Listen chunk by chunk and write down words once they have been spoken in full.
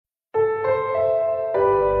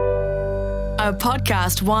A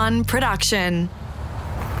Podcast One production.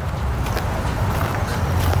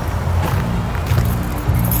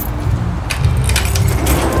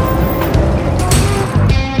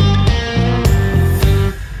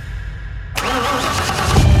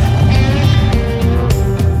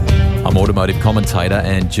 I'm automotive commentator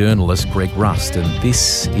and journalist Greg Rust, and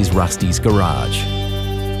this is Rusty's Garage.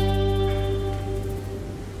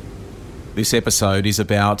 This episode is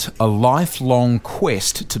about a lifelong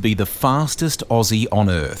quest to be the fastest Aussie on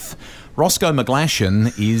Earth. Rosco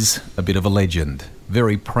McGlashan is a bit of a legend,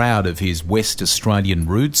 very proud of his West Australian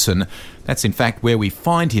roots, and that's in fact where we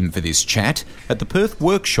find him for this chat, at the Perth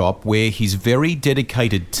workshop where his very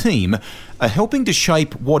dedicated team are helping to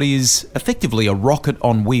shape what is effectively a rocket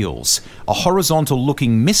on wheels, a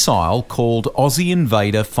horizontal-looking missile called Aussie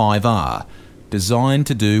Invader 5R, designed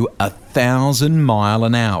to do 1,000 mile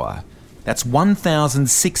an hour. That's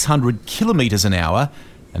 1,600 kilometres an hour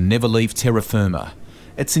and never leave terra firma.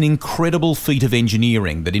 It's an incredible feat of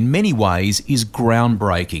engineering that in many ways is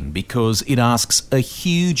groundbreaking because it asks a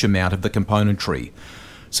huge amount of the componentry.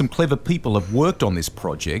 Some clever people have worked on this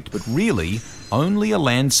project, but really only a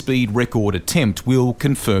land speed record attempt will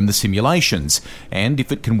confirm the simulations, and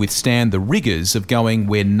if it can withstand the rigours of going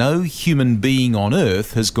where no human being on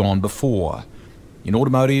Earth has gone before. In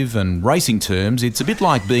automotive and racing terms, it's a bit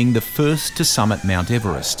like being the first to summit Mount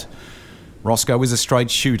Everest. Rosco is a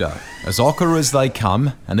straight shooter, as ochre as they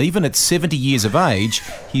come, and even at 70 years of age,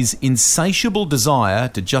 his insatiable desire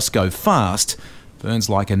to just go fast burns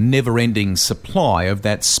like a never-ending supply of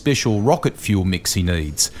that special rocket fuel mix he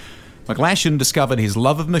needs. McGlashan discovered his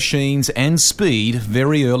love of machines and speed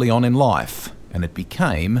very early on in life, and it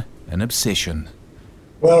became an obsession.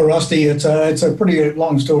 Well, Rusty, it's a pretty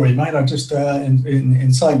long story, mate. I just,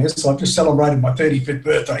 in saying this, I've just celebrated my 35th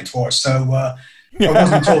birthday twice. So it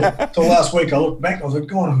wasn't until last week I looked back. I was like,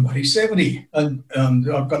 God, I'm bloody 70, and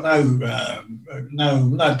I've got no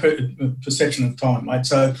perception of time, mate.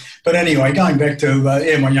 So, but anyway, going back to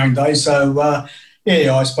my young days. So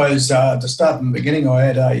I suppose to start from the beginning, I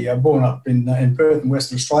had born up in Perth in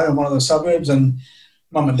Western Australia, in one of the suburbs, and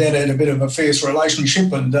Mum and Dad had a bit of a fierce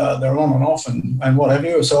relationship, and they were on and off and what have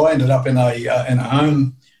you. So I ended up in a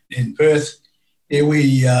home in Perth. Yeah,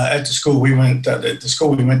 we at the school we went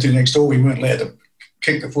to next door. We weren't allowed to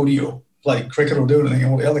kick the footy or play cricket or do anything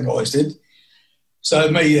all the other guys did.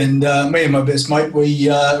 So me and my best mate, we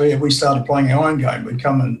started playing our own game.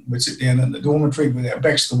 We'd sit down in the dormitory with our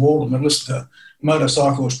backs to the wall and we'd listen to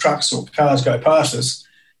motorcycles, trucks, or cars go past us,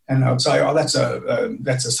 and I'd say, "Oh, that's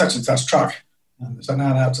a such and such truck." And so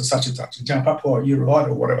no, it's a such and such. And jump up, "Oh, you're right,"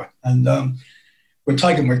 or whatever. And we're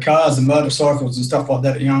taken with cars and motorcycles and stuff like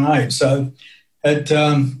that at a young age. So at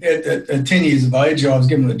 10 years of age, I was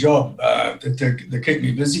given a job to keep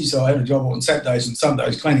me busy. So I had a job on Saturdays and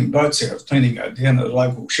Sundays cleaning boats out. I was cleaning down at the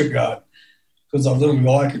local shipyard because I was a little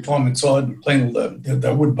guy. I could climb inside and clean all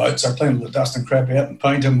the wood boats. I cleaned all the dust and crap out and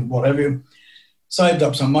paint them and whatever. Saved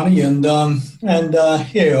up some money and I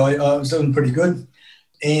was doing pretty good.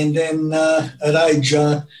 And then at age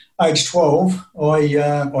 12,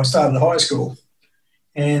 I started high school.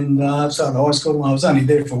 And I started high school, and I was only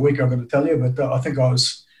there for a week, I've got to tell you, but I think I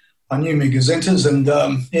knew my gazettas, and I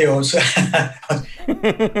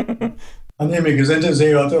knew my gazettas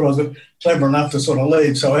here. I thought I was clever enough to sort of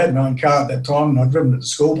leave. So I had my own car at that time, and I'd driven it to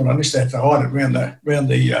school, but I used to have to hide it around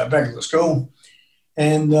the back of the school.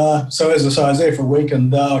 And so as I say, I was there for a week,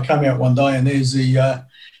 and I came out one day, and there's the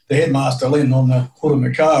headmaster leaning on the hood of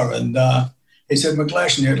my car, and he said,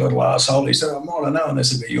 "McGlashan, you little arsehole." He said, "I might have known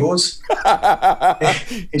this would be yours."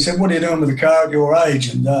 He said, "What are you doing with the car at your age?"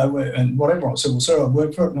 And whatever. I said, "Well, sir, I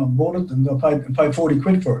worked for it and I bought it and I paid 40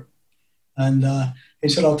 quid for it." And he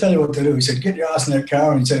said, "I'll tell you what to do." He said, "Get your ass in that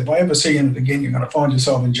car." And he said, "If I ever see you in it again, you're going to find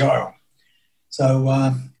yourself in jail."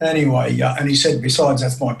 So anyway, and he said, "Besides,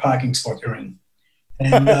 that's my parking spot you're in."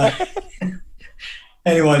 And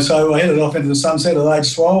anyway, so I headed off into the sunset at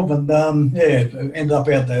age 12 and, ended up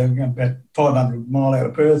out there about 500 mile out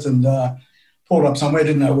of Perth and pulled up somewhere,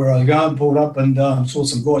 didn't know where I was going, pulled up and saw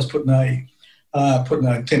some guys putting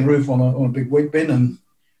a tin roof on a big wheat bin and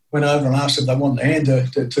went over and asked if they wanted a hand to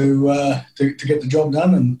get the job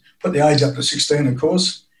done and put the age up to 16, of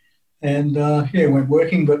course. And, went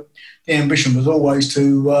working, but the ambition was always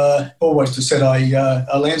to set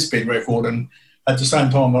a land speed record. And at the same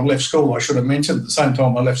time I left school, I should have mentioned, at the same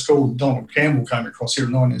time I left school, Donald Campbell came across here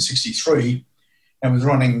in 1963 and was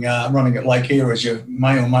running at Lake Eyre, as you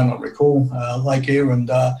may or may not recall, Lake Eyre. And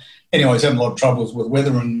anyway, he's having a lot of troubles with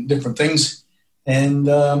weather and different things. And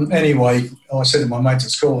anyway, I said to my mates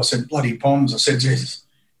at school, I said, "Bloody bombs." I said, "Geez,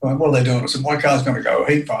 what are they doing?" I said, "My car's going to go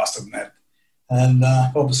a heap faster than that." And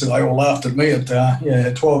obviously they all laughed at me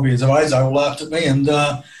at 12 years of age. They all laughed at me. And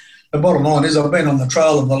the bottom line is I've been on the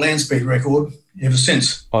trail of the land speed record ever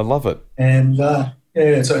since. I love it. And so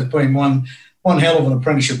it's been one hell of an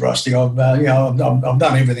apprenticeship, Rusty. I've done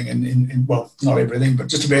everything in well, not everything, but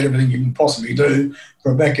just about everything you can possibly do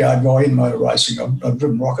for a backyard guy in motor racing. I've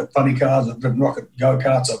driven rocket funny cars, I've driven rocket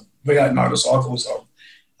go-karts, I've V8 motorcycles,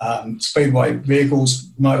 speedway vehicles,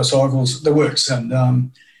 motorcycles, the works. And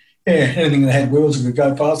anything that had wheels that could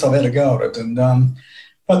go fast, I've had a go at it. And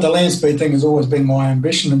but the land speed thing has always been my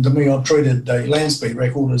ambition, and to me, I've treated the land speed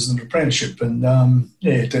record as an apprenticeship, and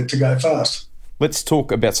to go fast. Let's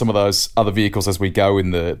talk about some of those other vehicles as we go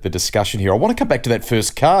in the discussion here. I want to come back to that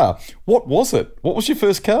first car. What was it? What was your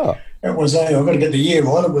first car? It was I've got to get the year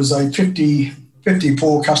right. It was a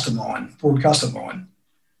 54 Custom Line, Ford Custom Line.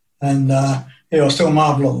 And I still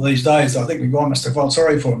marvel at these days. I think the guy must have felt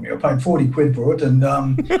sorry for me. I paid 40 quid for it, and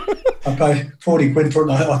I paid 40 quid for it.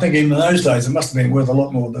 And I think even in those days it must have been worth a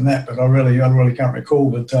lot more than that, but I really can't recall.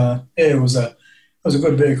 But it was a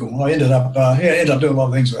good vehicle. I ended up doing a lot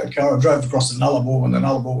of things with that car. I drove across the Nullarbor when the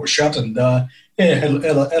Nullarbor was shut, and had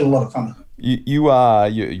a lot of fun.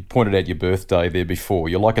 You pointed out your birthday there before.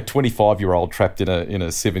 You're like a 25-year-old trapped in a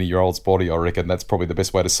 70-year-old's body, I reckon. That's probably the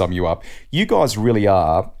best way to sum you up. You guys really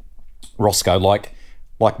are, Rosco, like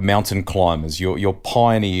mountain climbers. You're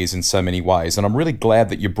pioneers in so many ways, and I'm really glad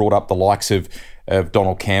that you brought up the likes of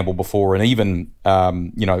Donald Campbell before, and even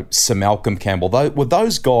Sir Malcolm Campbell. Were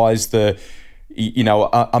those guys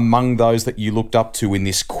among those that you looked up to in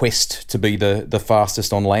this quest to be the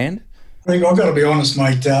fastest on land? I've got to be honest,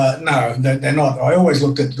 mate. No, they're not. I always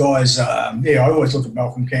looked at guys. I always looked at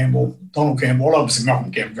Malcolm Campbell, Donald Campbell. Well, obviously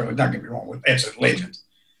Malcolm Campbell. Don't get me wrong, with absolute legend.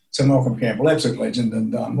 So Malcolm Campbell, absolute legend,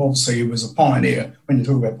 and obviously he was a pioneer. When you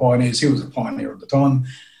talk about pioneers, he was a pioneer at the time.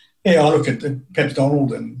 I look at Pep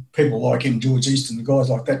Donald and people like him, George Easton, the guys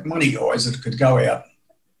like that, money guys that could go out,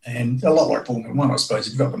 and a lot like Formula One, I suppose.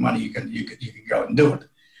 If you've got the money, you can go and do it.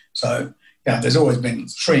 So there's always been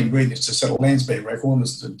three ingredients to set a land speed record.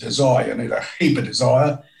 There's the desire. You need a heap of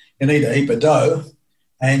desire, you need a heap of dough,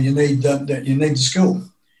 and you need the skill.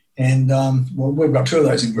 And we've got two of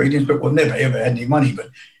those ingredients, but we've never ever had any money. But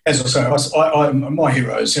as I say, my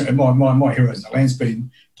heroes, my heroes in the land speed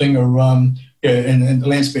thing are and the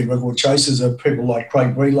land speed record chasers are people like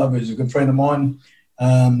Craig Breedlove, who's a good friend of mine.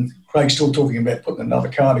 Craig's still talking about putting another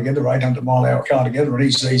car together, 800-mile-an-hour car together, and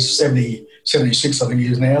he's 76, I think he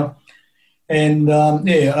is now. And Art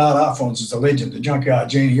Arfons is a legend, the junkyard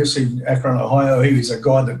genius in Akron, Ohio. He was a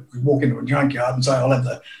guy that would walk into a junkyard and say, I'll have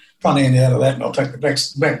the front end out of that, and I'll take the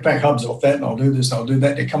back hubs off that, and I'll do this and I'll do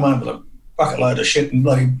that. They come home with a bucket load of shit and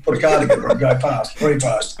bloody put a car together and go fast, very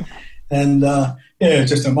fast. And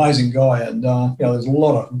just an amazing guy. And there's a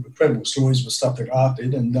lot of incredible stories with stuff that Art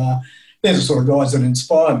did, and they're the sort of guys that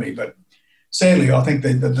inspire me. But sadly, I think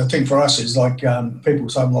the thing for us is like people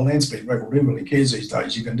say, well, the land speed record, who really cares these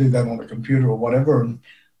days? You can do that on a computer or whatever, and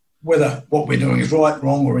whether what we're doing is right,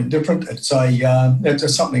 wrong, or indifferent, it's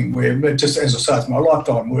just something where, just as I say, it's my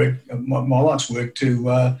lifetime work, my life's work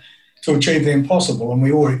to achieve the impossible. And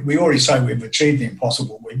we already say we've achieved the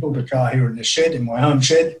impossible. We built a car here in this shed, in my home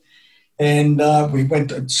shed, and we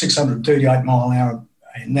went at 638 mile an hour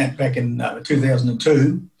in that back in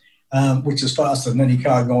 2002, which is faster than any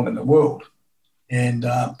car gone in the world. And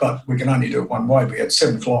but we can only do it one way. We had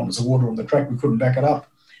 7 kilometres of water on the track. We couldn't back it up.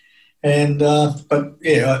 And I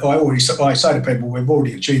say to people, we've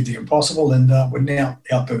already achieved the impossible, and we're now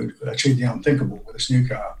out to achieve the unthinkable with this new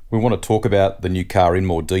car. We want to talk about the new car in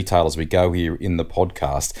more detail as we go here in the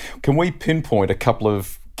podcast. Can we pinpoint a couple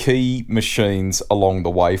of key machines along the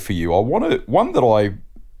way for you? One that I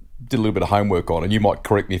did a little bit of homework on, and you might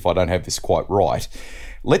correct me if I don't have this quite right.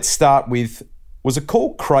 Let's start with, was it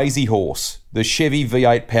called Crazy Horse, the Chevy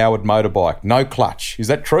V8 powered motorbike, no clutch? Is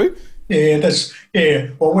that true? Yeah,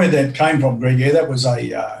 Well, where that came from, Greg, that was I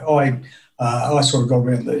sort of got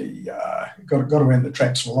around the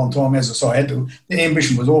tracks for a long time. As I say, the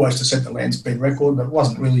ambition was always to set the land speed record, but it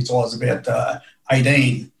wasn't really until I was about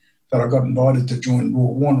 18 that I got invited to join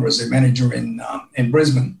Raw Warner as their manager in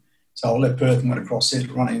Brisbane. So I left Perth and went across there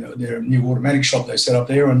to run their new automatic shop they set up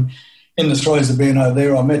there. And in the throes of being over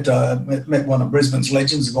there, I met one of Brisbane's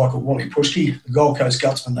legends, a guy called Wally Pushki, the Gold Coast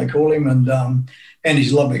Gutsman they call him, and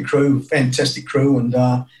his lovely crew, fantastic crew. And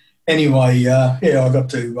I got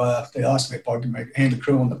to, they asked me if I could hand the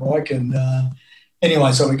crew on the bike. And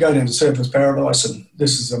so we go down to Surfers Paradise, and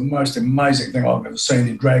this is the most amazing thing I've ever seen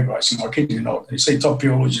in drag racing. I kid you not. You see top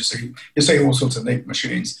fuelers, you see all sorts of neat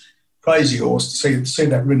machines. Crazy Horse, to see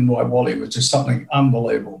that ridden by Wally was just something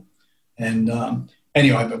unbelievable. And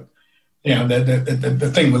but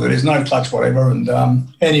the thing with it is no clutch, whatever. And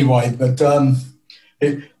anyway, but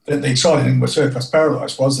the exciting thing with Surfers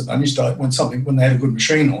Paradise was that they used to, when they had a good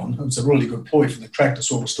machine on, it was a really good ploy for the track to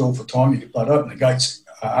sort of stall for time. You could open the gates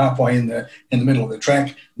halfway in the middle of the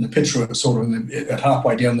track, and the pits were sort of at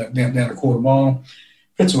halfway down a quarter mile.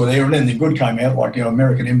 Pits were there, and then the good came out, like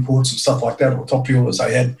American imports and stuff like that, or top fuelers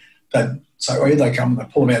they had. They'd say, "Oh, here they come," and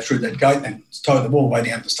they pull them out through that gate and tow them all the way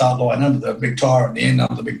down to the start line under the big tyre at the end,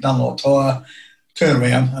 under the big Dunlop tyre. Turn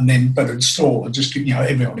around, and then, but it'd stall and just keep,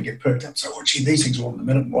 everyone to get perked up. So, gee, these things are all in a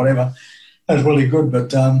minute and whatever. That was really good. But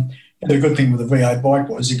the good thing with the V8 bike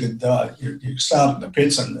was you could you start in the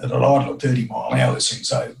pits and it'd idle at 30 mile an hour, this thing.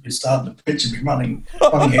 So you start in the pits, you'd be running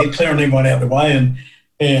ahead, clearing everyone out of the way,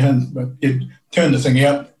 but you'd turn the thing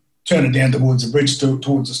out, turn it down towards the bridge,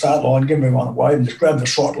 towards the start line, give everyone a wave, and just grab the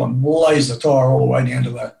throttle and blaze the tyre all the way down to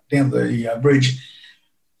the bridge.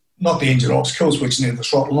 Not the engine off, kill switch near the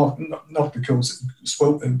throttle, not the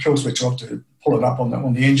kill switch off to pull it up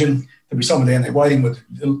on the engine. There'd be someone down there waiting with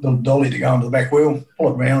a little dolly to go into the back wheel,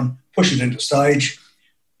 pull it around, push it into stage,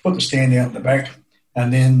 put the stand out in the back,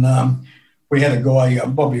 and then we had a guy,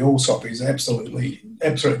 Bobby Allsop. He's an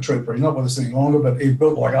absolute trooper. He's not with us any longer, but he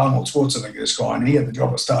built like Arnold Schwarzenegger, this guy, and he had the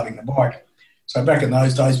job of starting the bike. So back in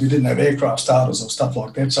those days, we didn't have aircraft starters or stuff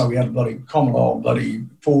like that, so we had a bloody common old bloody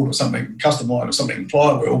Ford or something, custom line or something,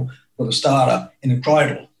 flywheel with a starter in a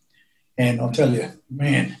cradle. And I'll tell you,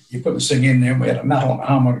 man, you put this thing in there, and we had a nut on a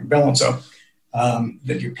harmonic balancer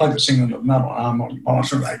that you plug this thing into the nut on a harmonic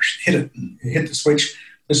balancer, and they hit it, and you hit the switch.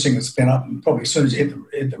 This thing would spin up, and probably as soon as you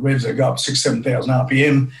hit the revs, they go up 6,000-7,000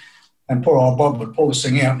 RPM. And poor old Bob would pull this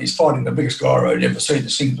thing out, and he's fighting the biggest gyro I'd ever seen.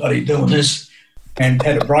 This thing bloody doing this, and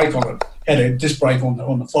had a brake on it. Had a disc brake on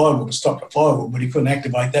the flywheel to stop the flywheel, but he couldn't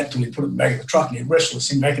activate that till he put it in the back of the truck, and he'd wrestle this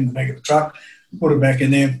thing back in the back of the truck, put it back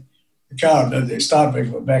in there. The car, the start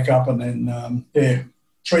vehicle would back up, and then,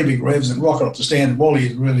 3 big revs and rocket off the stand. And Wally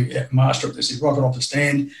is really a master of this. He'd rocket off the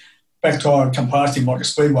stand, back tyre would come past him like a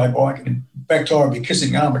speedway bike, and back tyre would be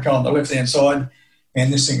kissing the armour car on the left-hand side,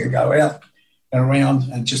 and this thing would go out and around,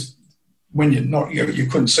 and just when you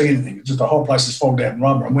couldn't see anything. Just the whole place is fogged out in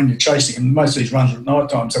rubber. And when you're chasing him, most of these runs are at night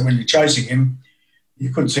time, so when you're chasing him,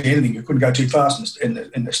 you couldn't see anything. You couldn't go too fast in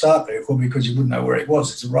the start vehicle because you wouldn't know where it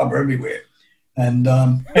was. It's rubber everywhere. And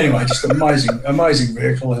anyway, just an amazing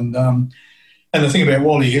vehicle. And the thing about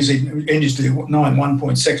Wally is he engines do 9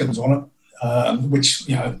 1-point seconds on it, which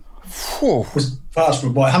was fast for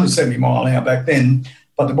by 170 mile an hour back then.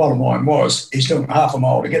 But the bottom line was he's doing half a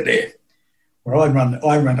mile to get there. Where I ran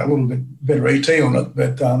a little bit better ET on it,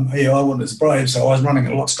 but I wasn't as brave, so I was running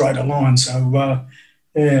a lot straighter line. So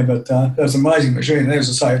but that was an amazing machine. And as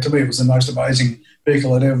I say, to me, it was the most amazing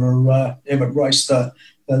vehicle that ever raced the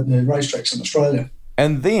racetracks in Australia.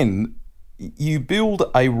 And then you build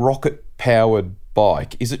a rocket-powered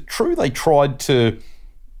bike. Is it true they tried to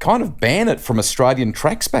kind of ban it from Australian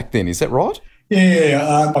tracks back then? Is that right?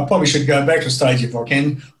 Yeah, I probably should go back a stage if I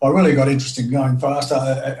can. I really got interested in going faster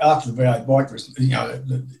after the V8 bike.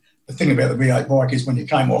 The thing about the V8 bike is when you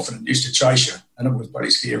came off and it used to chase you, and it was pretty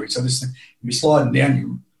scary. So this thing, you'd be sliding down,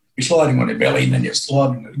 you'd be sliding on your belly, and then you're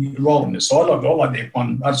rolling the side like the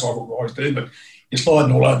F1 motorcycle guys do, but you're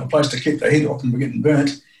sliding all over the place to keep the heat off and we're getting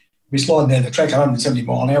burnt. You'd be sliding down the track 170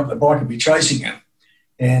 mile an hour, but the bike would be chasing you.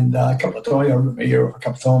 And a couple of times I ripped my ear off, a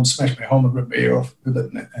couple of times, smashed my helmet, ripped my ear off with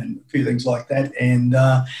it, and a few things like that. And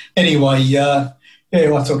anyway, I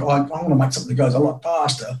thought I want to make something that goes a lot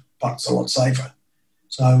faster, but it's a lot safer.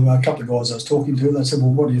 So a couple of guys I was talking to, they said,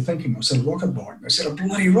 well, what are you thinking? I said, a rocket bike. They said, a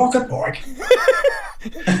bloody rocket bike?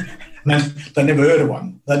 They never heard of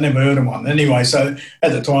one. Anyway, so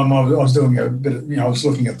at the time I was doing a bit of, I was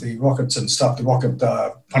looking at the rockets and stuff, the rocket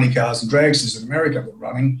funny cars and dragsters in America were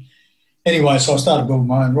running. Anyway, so I started building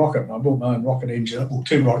my own rocket, and I built my own rocket engine. Well,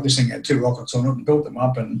 this thing had 2 rockets on it, and built them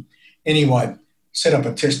up. And anyway, set up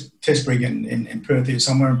a test rig in Perth here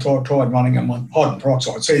somewhere, and tried running them on hydrogen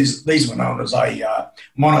peroxide. So these were known as a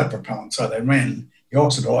monopropellant. So they ran the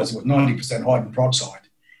oxidizer with 90% hydrogen peroxide.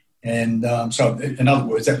 And so, in other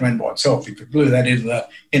words, that ran by itself. If you blew that into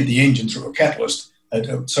the engine through a catalyst,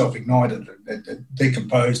 it self-ignited, it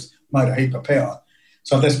decomposed, made a heap of power.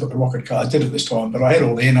 So that's what the rocket cars did at this time. But I had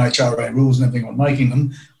all the NHRA rules and everything on making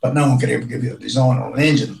them, but no one could ever give you a design on an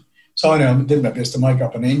engine. So I did my best to make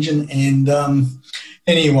up an engine. And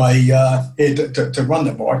anyway, to run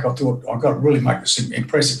the bike, I thought I've got to really make this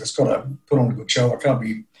impressive. It's got to put on a good show. I can't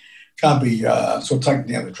be sort of taken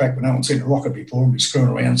down the track when no one's seen a rocket before and be screwing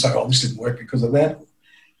around and say, oh, this didn't work because of that.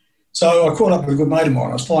 So I caught up with a good mate of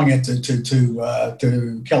mine. I was flying out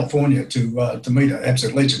to California to meet an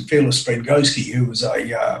absolute legend, Fearless Fred Goski, who was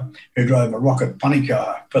who drove a rocket funny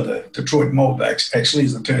car for the Detroit Mob, actually,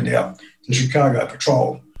 as it turned out, the Chicago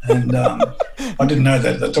Patrol. And I didn't know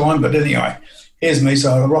that at the time, but anyway, here's me.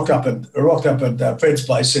 So I rocked up at Fred's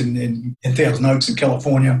place in Thousand Oaks in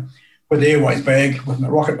California with the Airways bag with my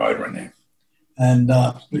rocket motor in there, and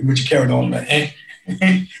which I carried on.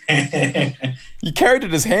 You carried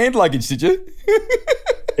it as hand luggage, did you?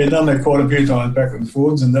 Yeah, done that quite a few times back and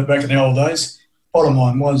forwards, and back in the old days. Bottom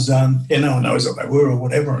line was, no one knows what they were or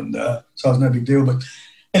whatever, and so it was no big deal. But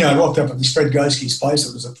anyway, I rocked up at this Fred Goski's place.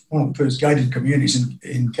 It was one of the first gated communities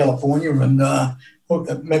in California, and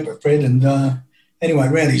met with Fred. And anyway,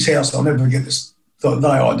 around his house, I'll never forget this. The day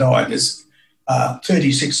I died, there's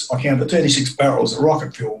 36 barrels of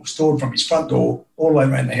rocket fuel stored from his front door all the way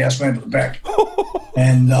around the house, round to the back.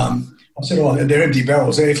 And I said, they're empty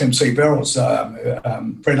barrels, they're FMC barrels,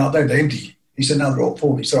 Fred, they're empty. He said, no, they're all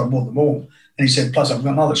full. He said, I bought them all. And he said, plus I've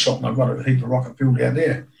got another shop and I've got a heap of rocket fuel down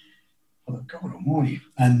there. I thought, God almighty.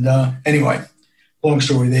 And anyway, long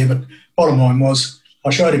story there, but bottom line was I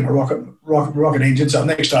showed him a rocket engine. So the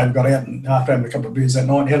next day we got out and after having a couple of beers that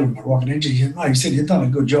night, had a look at my rocket engine. He said, mate, you've done a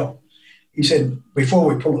good job. He said, before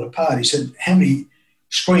we pull it apart, he said, how many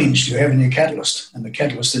screens do you have in your catalyst? And the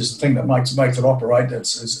catalyst is the thing that makes it operate.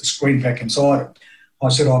 That's a screen pack inside it. I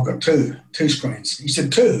said, I've got two screens. He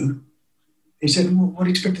said, two? He said, well, what do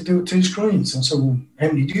you expect to do with two screens? I said, well, how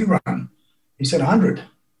many do you run? He said, 100.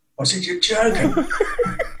 I said, you're joking.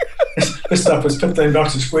 This stuff was $15 a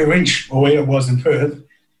square inch, or where it was in Perth.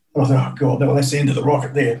 I thought, oh, God, well, that's the end of the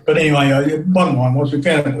rocket there. But anyway, bottom line was we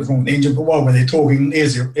found out it was wrong with the engine, but while we were talking,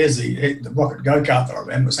 here's the rocket go-kart that I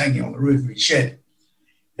ran was hanging on the roof of his shed.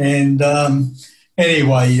 And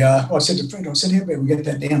anyway, I said to Fred, how about we get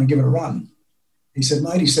that down and give it a run? He said,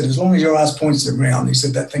 mate, as long as your ass points to the ground, he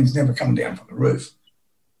said, that thing's never come down from the roof.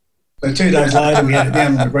 So 2 days later, we had it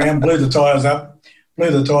down on the ground, blew the tyres up. We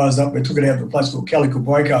took it out to a place called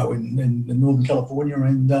Calico in Northern California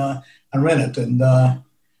and ran it. And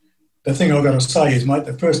the thing I've got to say is, mate,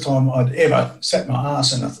 the first time I'd ever sat my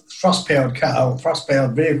ass in a thrust-powered car or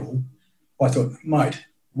thrust-powered vehicle, I thought, mate,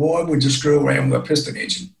 why would you screw around with a piston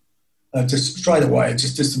engine? Just straight away, it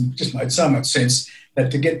just made so much sense that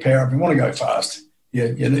to get power, if you want to go fast,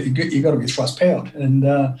 you got to be thrust-powered. And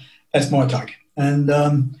that's my take. And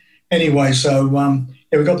anyway, so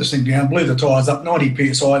we got this thing down, blew the tyres up,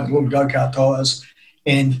 90 psi, the little go-kart tyres,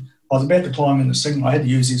 and I was about to climb in the thing. I had to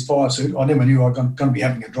use his fire suit. I never knew I was going to be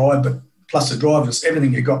having a drive, but plus the drivers,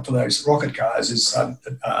 everything you got for those rocket cars is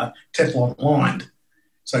Teflon lined.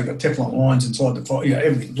 So you've got Teflon lines inside the fire,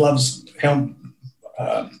 everything, gloves, helm,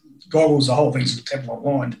 goggles, the whole thing's Teflon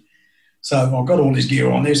lined. So I've got all this gear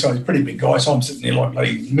on there, so he's a pretty big guy. So I'm sitting there like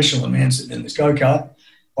bloody Michelin man sitting in this go-kart.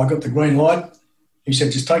 I got the green light. He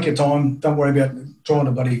said, just take your time. Don't worry about trying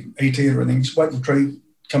to bloody ET or anything. Just wait till the tree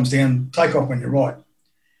comes down. Take off when you're right.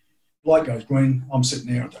 Light goes green. I'm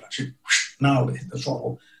sitting there and I should nailed it, hit the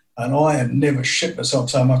throttle. And I have never shit myself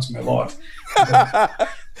so much in my life.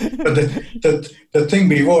 But the thing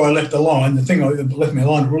before I left the line, the thing that left me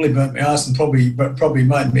alone really burnt my ass and probably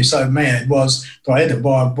made me so mad was that I had to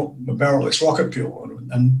buy a barrel of this rocket fuel.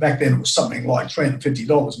 And back then it was something like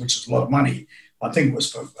 $350, which is a lot of money. I think it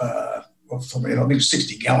was for I think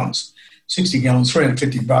 60 gallons. 60 gallons,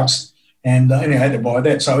 $350. And anyway, I had to buy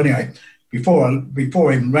that. So anyway, before I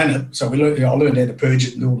even ran it, so I learned how to purge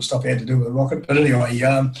it and do all the stuff I had to do with the rocket. But anyway,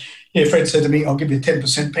 Fred said to me, I'll give you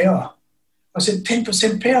 10% power. I said,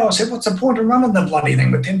 10% power? I said, what's the point of running the bloody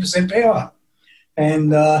thing with 10% power?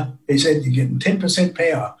 And he said, you're getting 10%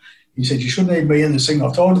 power. He said, you shouldn't even be in this thing.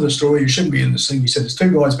 I've told you the story, you shouldn't be in this thing. He said, there's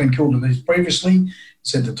 2 guys been killed in these previously. He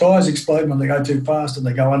said, the tyres explode when they go too fast and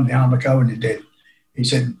they go under the Armaco and you're dead. He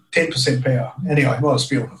said, 10% power. Anyway, I was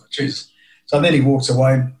feeling it. Jeez. So then he walks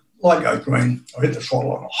away. Light goes green. I hit the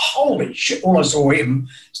throttle on. Holy shit. All I saw him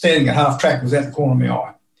standing at half track was out the corner of my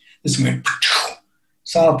eye. This went,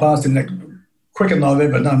 sailed past him quicker than I've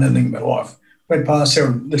ever done anything in my life. Went past there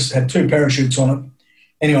and this had 2 parachutes on it.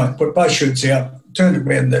 Anyway, put both chutes out, turned it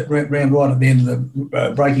round right at the end of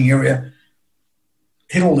the braking area,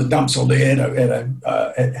 hit all the dumps on there, had a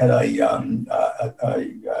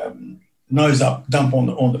nose up dump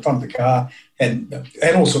on the front of the car,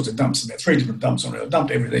 had all sorts of dumps, about 3 different dumps on it. I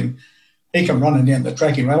dumped everything. He come running down the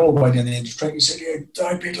track. He ran all the way down the end of the track. He said, you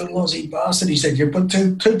dopey little Aussie bastard. He said, you put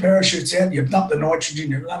two parachutes out, you've dumped the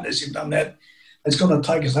nitrogen, you've done this, you've done that. It's going to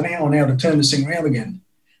take us an hour now to turn this thing around again.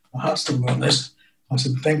 My heart's still on this. I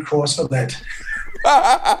said, thank Christ for that.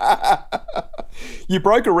 You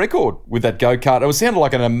broke a record with that go-kart. It sounded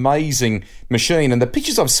like an amazing machine. And the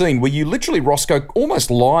pictures I've seen were you literally, Roscoe,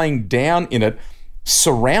 almost lying down in it,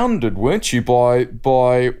 surrounded, weren't you,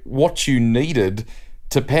 by what you needed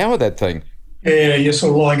to power that thing? Yeah, you're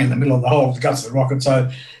sort of lying in the middle of the hole, the guts of the rocket.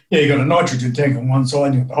 So, yeah, you've got a nitrogen tank on one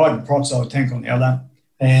side, you've got the hydrogen peroxide tank on the other,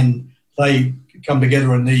 and they come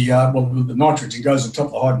together and the nitrogen goes on top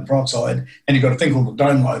of the hydrogen peroxide, and you've got a thing called the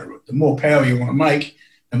dome loader. The more power you want to make,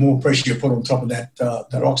 the more pressure you put on top of that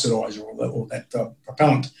oxidizer or that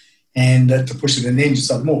propellant, and to push it in the engine.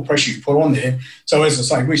 So the more pressure you put on there. So as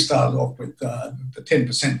I say, we started off with the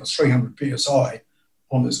 10% was 300 psi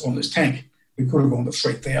on this tank. We could have gone to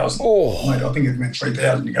 3,000. Oh, mate, I think it meant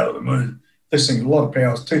 3,000 to go to the moon. This thing, a lot of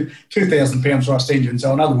power, 2,000 pound thrust engine.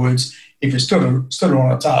 So in other words, if you stood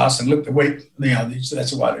on its ass and licked the wheat,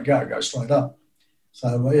 that's the way to go straight up.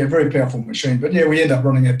 So yeah, very powerful machine. But yeah, we end up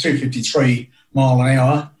running at 253 mile an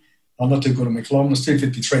hour. I'm not too good on my kilometres,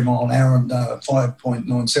 253 mile an hour and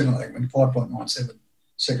 5.97, I think, 5.97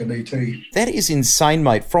 second ET. that is insane,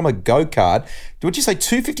 mate. From a go-kart, would you say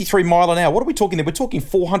 253 mile an hour? What are we talking there? We're talking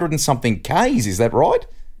 400 and something Ks, is that right?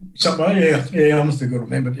 Something, yeah, I'm not too good on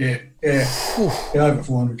them, but yeah, over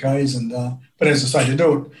 400 Ks. And but as I say,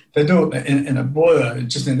 they do it in a blur,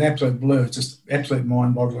 just in an absolute blur, just absolute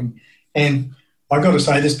mind-boggling. And I got to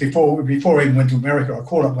say this before I even went to America, I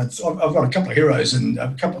caught up with. I've got a couple of heroes and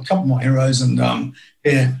a couple of my heroes, and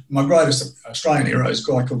my greatest Australian hero is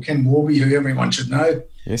a guy called Ken Warby, who everyone should know.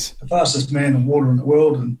 Yes, the fastest man in water in the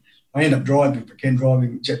world, and I ended up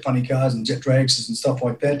driving jet funny cars and jet dragsters and stuff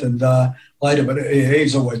like that. And later, but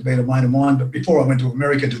he's always been a mate of mine. But before I went to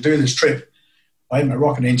America to do this trip, I had my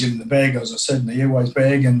rocket engine in the bag, as I said, in the airways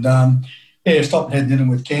bag, and stopped and had dinner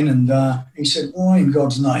with Ken, and he said, "Why in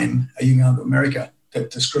God's name are you going to America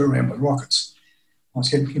to screw around with rockets?" I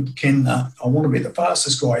said, "Ken, I want to be the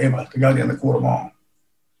fastest guy ever to go down the quarter mile."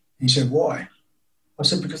 He said, "Why?" I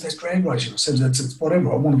said, "Because that's drag racing." I said, it's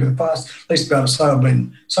whatever. I want to be the fast. At least be able to say I've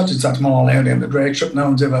been such and such mile an hour down the drag strip. No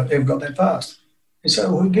one's ever got that fast. He said,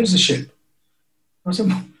 "Well, who gives a shit?" I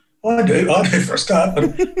said, I do for a start.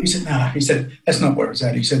 But he said, "No." He said, "That's not where it's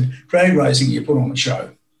at." He said, "Drag racing, you put on a show."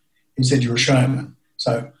 He said, "You're a showman.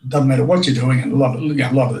 So it doesn't matter what you're doing." And a lot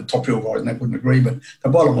of the top hill guys and that wouldn't agree. But the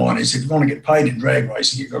bottom line is, if you want to get paid in drag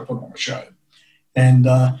racing, you've got to put on a show. And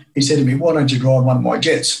he said to me, "Why don't you drive one of my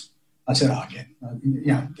jets?" I said, "Oh,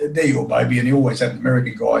 yeah, there you go, baby." And he always had an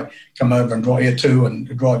American guy come over and drive here too and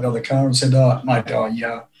drive the other car, and said, "Oh, mate,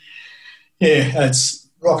 it's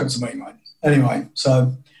rockets to me, mate." Anyway,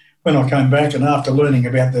 so when I came back and after learning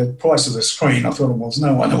about the price of the screen, I thought, well, there's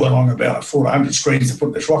no one along about afford 100 screens to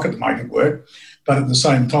put this rocket to make it work. But at the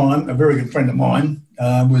same time, a very good friend of mine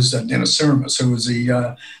was Dennis Ceramus, who was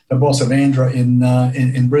the boss of Andra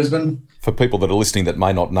in Brisbane. For people that are listening that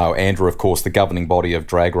may not know, Andra, of course, the governing body of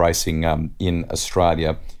drag racing in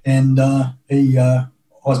Australia. And I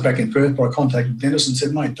was back in Perth, but I contacted Dennis and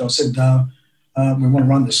said, "Mate," I said, "we want to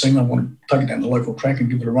run this thing. I want to take it down the local track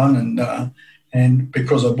and give it a run." And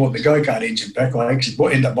because I bought the go-kart engine back, I actually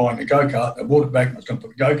ended up buying the go-kart. I bought it back and I was going to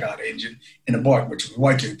put the go-kart engine in a bike, which was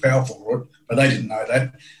way too powerful for it, but they didn't know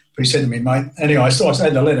that. But he said to me, "Mate," anyway, so I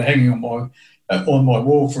had the letter hanging on my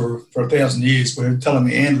wall for 1,000 years, where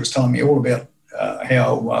Andrew was telling me all about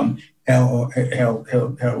how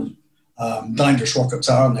dangerous rockets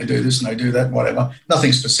are, and they do this and they do that, whatever.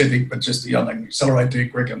 Nothing specific, but just they can accelerate too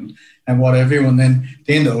quick and whatever. And then at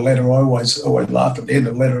the end of the letter, I always laughed. At the end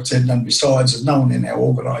of the letter, it said, "And besides, there's no one in our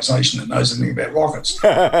organisation that knows anything about rockets."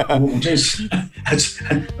 Well, geez,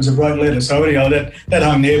 it was a great letter. So anyhow, that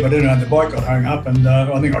hung there, but anyway, the bike got hung up, and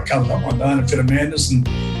I think I covered up one day in a fit of madness and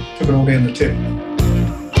took it all down the tip.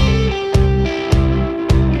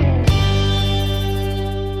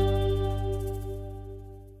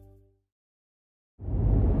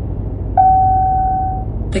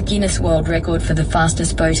 The Guinness World Record for the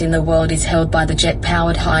fastest boat in the world is held by the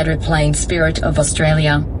jet-powered hydroplane Spirit of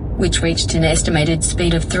Australia, which reached an estimated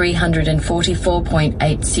speed of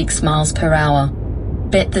 344.86 miles per hour.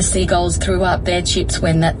 Bet the seagulls threw up their chips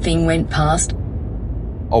when that thing went past.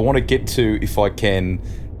 I want to get to, if I can,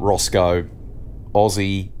 Rosco,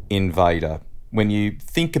 Aussie Invader. When you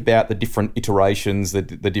think about the different iterations, the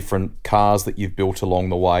different cars that you've built along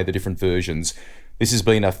the way, the different versions, this has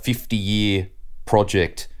been a 50-year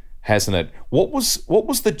project, hasn't it? What was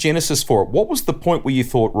the genesis for it? What was the point where you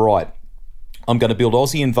thought, right, I'm going to build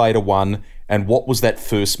Aussie Invader 1, and what was that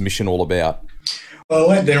first mission all about?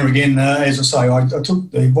 Well, there again, as I say, I took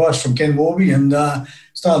the advice from Ken Warby and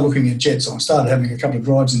started looking at jets. I started having a couple of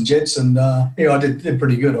drives in jets, and I did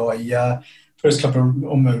pretty good. First couple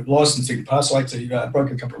on the licensing pass, I actually broke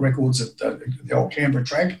a couple of records at the old Canberra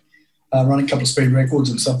track. running a couple of speed records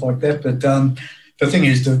and stuff like that. But the thing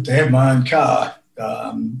is, to have my own car,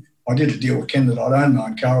 I did a deal with Ken that I'd own my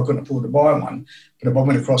own car. I couldn't afford to buy one. But if I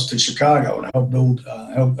went across to Chicago and help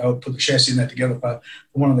put the chassis and that together for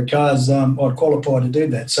one of the cars, I'd qualify to do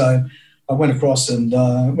that. So I went across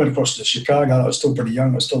to Chicago. I was still pretty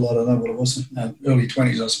young. I was still, I don't know what it was, early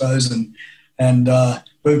 20s, I suppose, and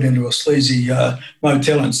moved into a sleazy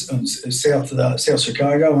motel in South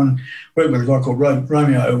Chicago and worked with a guy called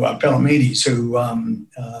Romeo Palomides,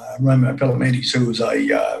 who was a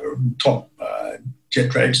top jet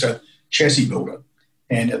dragster chassis builder.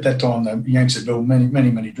 And at that time, the Yanks had built many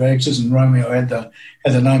dragsters, and Romeo had the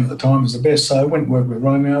name at the time as the best. So I went and worked with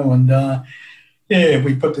Romeo, and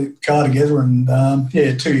we put the car together. And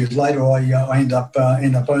 2 years later, I end up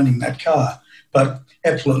owning that car. But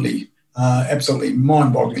absolutely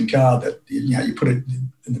mind-boggling car. That you put it.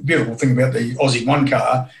 The beautiful thing about the Aussie 1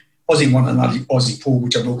 car, Aussie 1 and Aussie 4,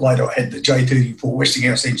 which I built later, I had the J34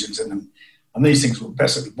 Westinghouse engines in them, and these things were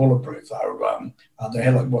basically bulletproof. They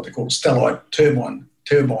had what they call stellite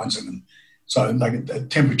turbines in them, so they get the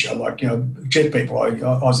temperature like jet people. I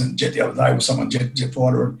was in a jet the other day with someone jet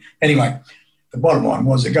fighter, and anyway, the bottom line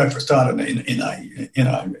was they go for a start in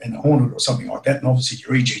a Hornet or something like that, and obviously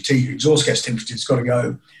your EGT, your exhaust gas temperature's got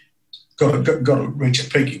to reach a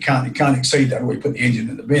peak. You can't exceed that, or you put the engine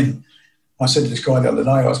in the bin. I said to this guy the other day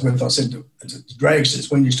I said the dragsters,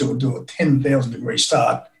 when you used to do a 10,000 degree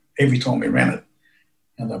start every time we ran it.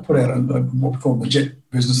 And they put out what we call the jet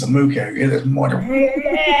business, a Muco. There's mighty.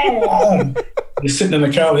 You're sitting in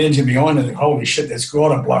the car with the engine behind it, and holy shit, that's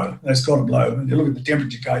got to blow. That's got to blow. And you look at the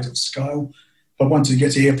temperature gauge of the scale, but once it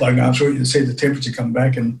gets the airflow going through it, you see the temperature come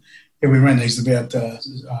back. And we ran these about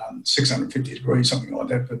 650 degrees, something like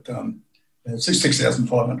that, but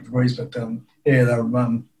 6,500 degrees. But they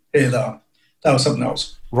were something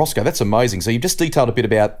else. Rosco, that's amazing. So you've just detailed a bit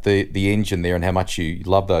about the engine there and how much you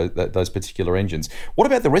love those particular engines. What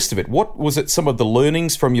about the rest of it? What was it? Some of the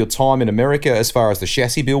learnings from your time in America, as far as the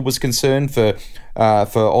chassis build was concerned for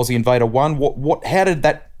Aussie Invader 1. How did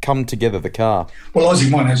that come together? The car. Well, Aussie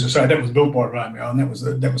 1, as I say, that was built by Romeo, and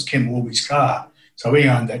that was Ken Warby's car. So he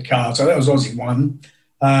owned that car. So that was Aussie 1.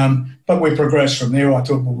 But we progressed from there. I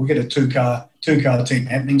thought, well, we'll get a two car team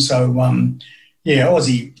happening. So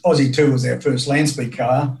Aussie 2 was our first land speed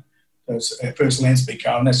car. That was our first land speed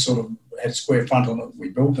car, and that sort of had a square front on it we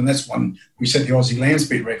built, and that's one we set the Aussie land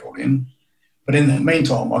speed record in. But in the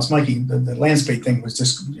meantime, I was making the land speed thing was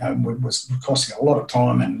just was costing a lot of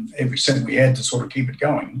time and every cent we had to sort of keep it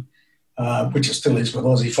going, which it still is with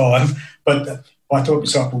Aussie 5. But I thought to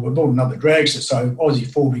myself, well, we'll build another dragster. So Aussie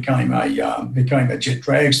 4 became a jet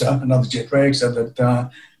dragster, another jet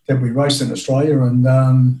dragster that we raced in Australia, and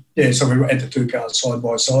so we had the two cars side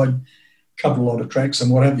by side, couple a lot of tracks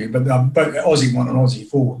and what have you. But Aussie 1 and Aussie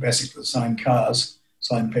 4 were basically the same cars,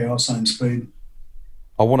 same power, same speed.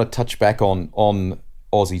 I want to touch back on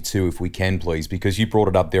Aussie 2 if we can, please, because you brought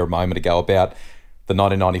it up there a moment ago about the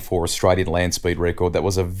 1994 Australian land speed record. That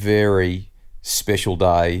was a very special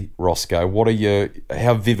day, Rosco.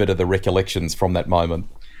 How vivid are the recollections from that moment?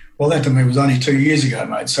 Well, that to me was only 2 years ago,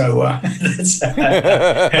 mate. So,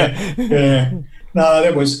 no,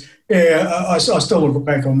 that was, I still look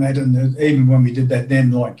back on that. And even when we did that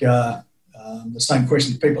then, the same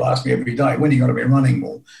questions people ask me every day, when are you going to be running?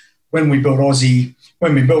 Well, when we built Aussie 2,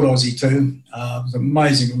 it was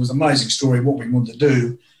amazing. It was an amazing story. What we wanted to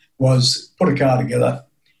do was put a car together,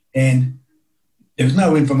 and there was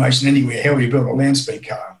no information anywhere how you built a land speed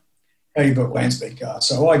car.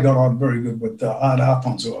 So I got on very good with Art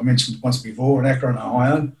Arpons, who I mentioned once before, in Akron,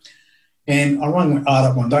 Ohio. And I rang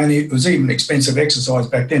Art up one day, and it was even an expensive exercise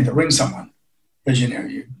back then to ring someone. Because,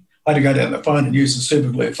 I had to go down the phone and use the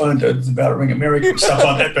super glue phone to about ring America and stuff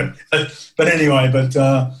like that. But anyway,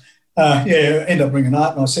 I ended up ringing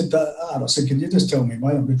Art, and I said to Art, can you just tell me,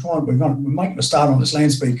 mate, we're making a start on this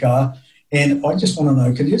land speed car, and I just want to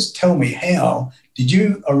know, can you just tell me how did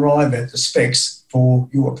you arrive at the specs for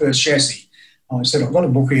your first chassis? I said, I've got a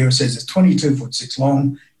book here. It says it's 22'6"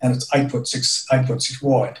 long and it's 8'6"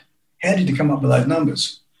 wide. How did you come up with those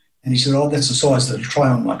numbers? And he said, that's the size of the tray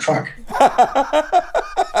on my truck.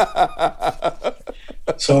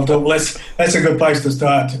 So I thought, well, that's a good place to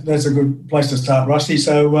start. That's a good place to start, Rusty.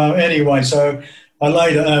 So anyway, so I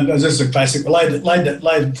laid, this is a classic, I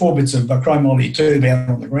laid 4 bits of chromoly tube out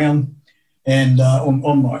on the ground and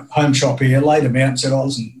on my home shop here, laid them out and said,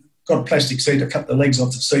 listen, got a plastic seat, I cut the legs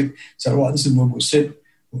off the seat, said, right, this is where we'll sit.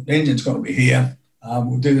 The engine's got to be here.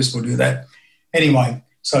 We'll do this, we'll do that. Anyway,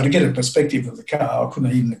 so to get a perspective of the car, I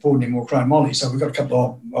couldn't even afford any more chromoly. So we got a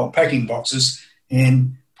couple of packing boxes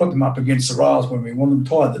and put them up against the rails when we wanted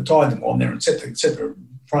them, tied them on there and set the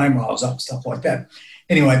frame rails up, stuff like that.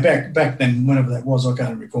 Anyway, back then, whenever that was, I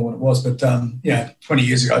can't recall when it was, but 20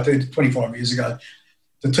 years ago, 25 years ago,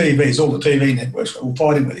 the TVs, all the TV networks were all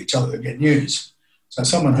fighting with each other to get news. So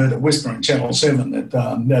someone heard a whisper in Channel 7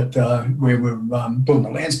 that we were building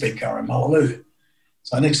a land speed car in Mullaloo.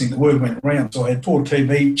 So next thing, the word went around. So I had 4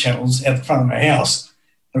 TV channels out the front of my house.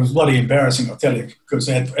 It was bloody embarrassing, I'll tell you, because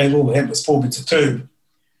all they had was 4 bits of tube.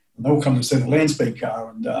 And they all come to see the land speed car.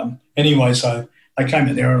 And anyway, so I came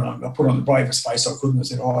in there and I put on the bravest face I could, and I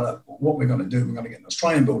said, what we're going to do, we're going to get an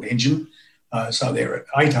Australian-built engine. So they're at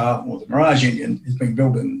ATAR, or the Mirage engine, is being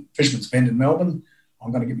built in Fisherman's Bend in Melbourne.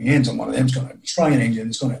 I'm going to get my hands on one of them. It's going to have an Australian engine.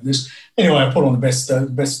 It's going to have this. Anyway, I put on the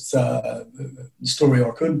best story I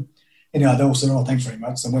could. Anyway, they all said, thanks very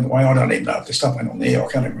much. And went away. I don't even know if the stuff went on there.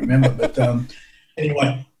 I can't even remember. But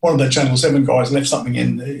anyway, one of the Channel 7 guys left something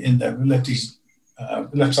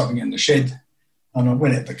left something in the shed. And I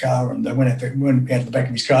went out the car and went out the back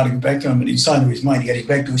of his car to get back to him. And he's saying to his mate, getting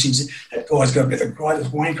back to us, he said, that guy's got to be the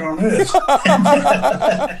greatest wanker on earth.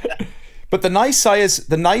 But the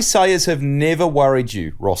naysayers have never worried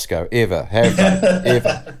you, Rosco, ever, have they?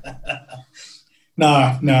 Ever?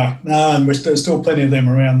 No, and there's still plenty of them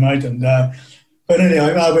around, mate. And but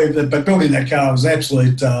anyway, but building that car was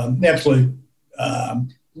absolute. It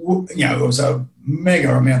was a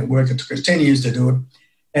mega amount of work. It took us 10 years to do it,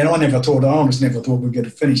 and I honestly never thought we'd get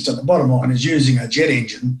it finished. And the bottom line is using a jet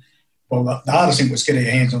engine. Well, the hardest thing was getting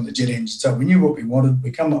our hands on the jet engine. So we knew what we wanted.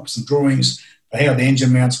 We come up with some drawings for how the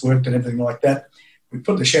engine mounts worked and everything like that. We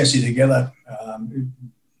put the chassis together.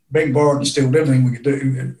 Begged, borrowed and stole everything we could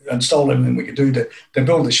do, and stole everything we could do to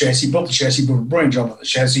build the chassis, built a brilliant job of the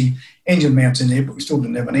chassis, engine mounts in there, but we still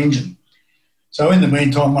didn't have an engine. So in the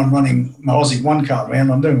meantime, I'm running my Aussie 1 car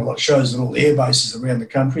around. I'm doing a lot of shows at all the air bases around the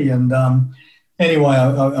country. And anyway,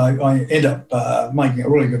 I end up making a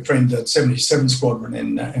really good friend at 77 Squadron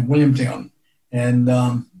in Williamtown. And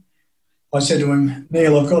I said to him,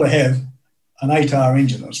 Neil, I've got to have an 8R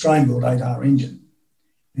engine, an Australian-built 8R engine.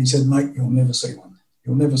 And he said, mate, you'll never see one.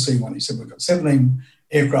 You'll never see one. He said, we've got 17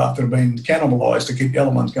 aircraft that have been cannibalised to keep the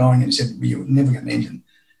other ones going. And he said, you'll never get an engine.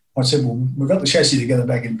 I said, well, we've got the chassis together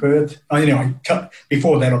back in Perth. Anyway,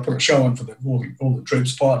 before that, I put a show on for all the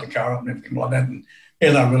troops, fired the car up and everything like that. And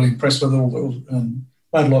yeah, they were really impressed with it and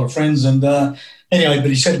made a lot of friends. And anyway, but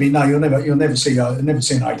he said to me, no, you'll never see an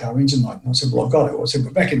 8R engine, mate. And I said, well, I've got it. I said,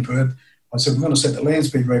 we're back in Perth. I said, we're going to set the land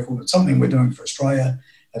speed record. It's something we're doing for Australia.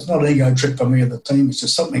 It's not an ego trip for me or the team. It's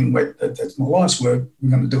just something that's my life's work.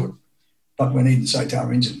 We're going to do it. But we need this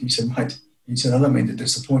 8R engine. He said, mate, I don't mean to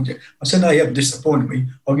disappoint you. I said, no, you haven't disappointed me.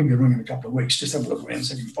 I'll give you a ring in a couple of weeks. Just have a look around and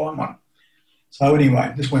see if you can find one. So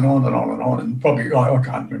anyway, this went on and on and on. And probably, I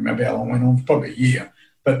can't remember how long it went on, probably a year.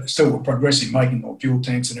 But still, we're progressing, making more fuel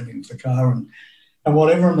tanks and everything for the car and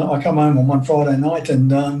whatever. And I come home on one Friday night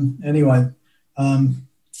and anyway, the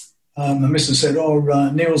missus said,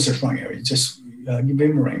 Neil's just rung you. He just give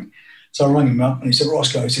him a ring. So I rang him up and he said,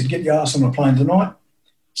 Rosco, he said, get your ass on a plane tonight.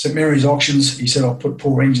 St Mary's auctions, he said, I'll put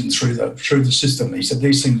 4 engines through the system. He said,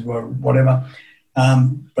 these things were whatever.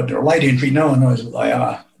 But they're a late entry. No one knows what they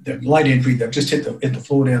are. They're late entry. They've just hit the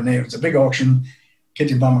floor down there. It's a big auction. Get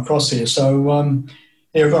your bum across there. So,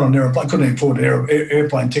 I got on an airplane. Couldn't even afford an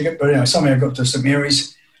airplane ticket. But anyway, somehow I got to St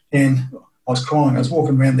Mary's and I was crying. I was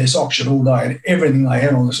walking around this auction all day and everything they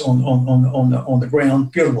had on the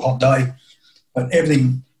ground, beautiful hot day, but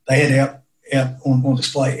everything they had out on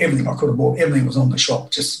display, everything I could have bought, everything was on the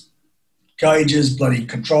shop, just gauges, bloody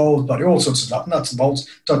controls, bloody all sorts of stuff, nuts and bolts,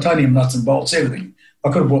 titanium nuts and bolts, everything.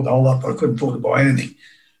 I could have bought the whole lot, but I couldn't afford to buy anything.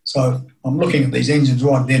 So I'm looking at these engines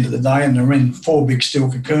right at the end of the day and they're in 4 big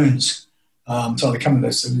steel cocoons. So they come in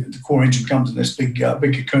this, the core engine comes in this big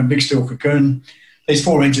cocoon, big steel cocoon. These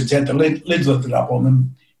 4 engines had the lids lifted up on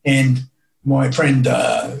them. And my friend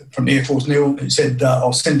from the Air Force, Neil, said,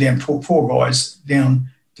 I'll send down 4 guys down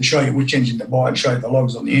to show you which engine to buy and show you the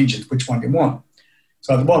logs on the engines, which one you want.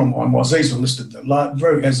 So the bottom line was these were listed, as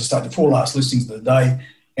I say, the 4 last listings of the day.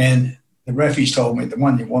 And the RAFIs told me the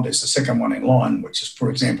one you want is the second one in line, which is, for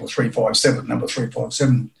example, 357, number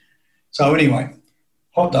 357. So anyway,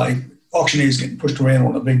 hot day, auctioneers getting pushed around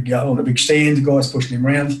on a big stand, the guys pushing him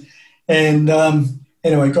around. And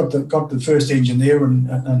anyway, got the first engine there,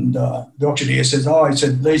 and the auctioneer says, he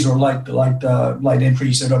said, these are late entry.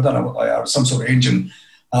 He said, I don't know what they are, some sort of engine.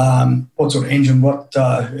 What sort of engine,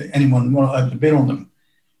 anyone want to open a bid on them?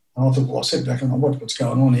 And I thought, well, I sat back and I thought, what's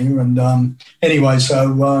going on here? And anyway,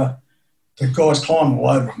 so the guys climbed all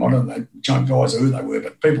over them. I don't know, junk guys or who they were,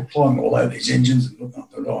 but people climbed all over these engines and looked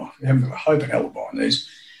up and thought, you haven't got a hope in hell of buying these.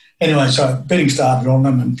 Anyway, so bidding started on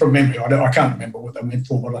them, and from memory, I can't remember what they went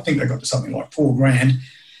for, but I think they got to something like $4,000.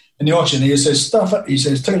 And the auctioneer says, stuff it. He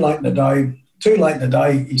says, too late in the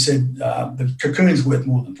day. He said, the cocoon's worth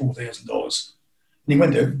more than $4,000. And he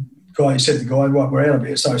went to the guy, he said to the guy, right, we're out of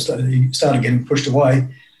here. So he started getting pushed away.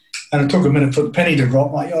 And it took a minute for the penny to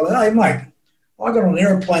drop. Like, hey, mate, I got on an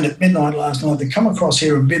aeroplane at midnight last night to come across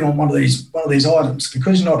here and bid on one of these items.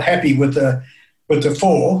 Because you're not happy with the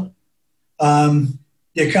four,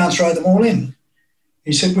 you can't throw them all in.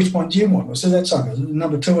 He said, which one do you want? I said, that's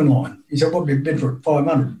number 2 in line. He said, what would you bid for it?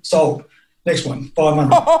 500. Sold. Next one, 500.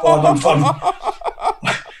 500.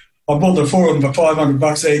 I bought the 4 of them for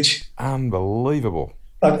 $500 each. Unbelievable.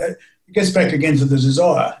 But it gets back again to the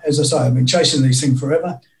desire. As I say, I've been chasing these things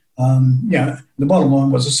forever. The bottom line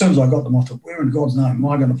was, as soon as I got them, I thought, where in God's name am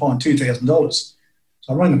I going to find $2,000?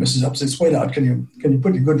 So I rang the missus up and said, sweetheart, can you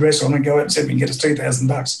put your good dress on and go out and see if we can get us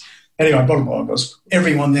 $2,000? Anyway, bottom line was,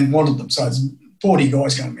 everyone then wanted them. So it's 40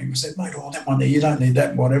 guys came to me and said, mate, that one there, you don't need that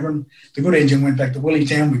and whatever. And the good engine went back to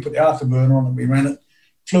Willietown. We put the afterburner on and we ran it,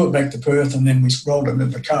 flew it back to Perth, and then we rolled it into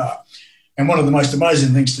the car. And one of the most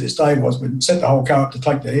amazing things to this day was we set the whole car up to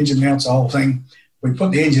take the engine out, the whole thing. We put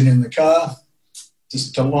the engine in the car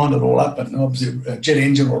just to line it all up. And obviously a jet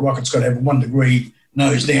engine or a rocket's got to have a 1 degree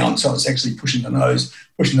nose down, so it's actually pushing the nose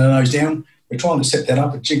down. We're trying to set that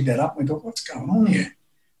up and jig that up. We thought, what's going on here?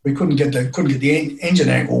 We couldn't get the engine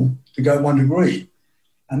angle to go 1 degree.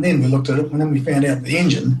 And then we looked at it, and then we found out the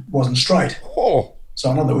engine wasn't straight. Oh. So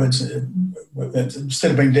in other words,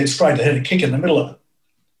 instead of being dead straight, it had a kick in the middle of it.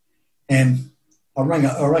 And I rang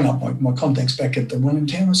up my contacts back at the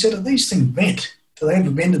Williamtown. I said, are these things bent? Do they have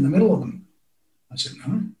a bend in the middle of them? I said,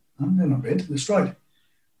 no, they're not bent. They're straight.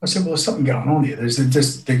 I said, well, there's something going on here.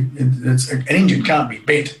 An engine can't be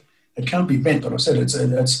bent. It can't be bent. But I said,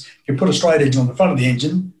 it's you put a straight edge on the front of the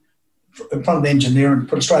engine, there, and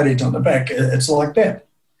put a straight edge on the back. It's like that.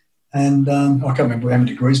 And I can't remember how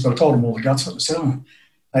many degrees, but I told them all the guts of it. I said,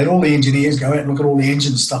 they had all the engineers go out and look at all the engines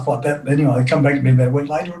and stuff like that. But anyway, they come back to me about a week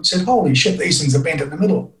later and said, holy shit, these things are bent in the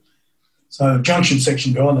middle. So the junction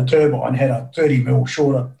section behind the turbine had a 30 mil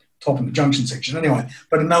shorter top in the junction section. Anyway,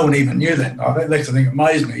 but no one even knew that. That's the thing that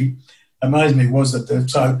amazed me was that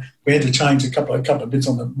so we had to change a couple of bits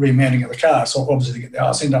on the remounting of the car. So obviously to get the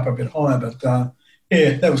arse end up a bit higher. But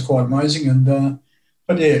that was quite amazing. And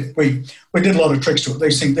but yeah, we did a lot of tricks to it.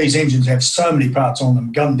 These engines have so many parts on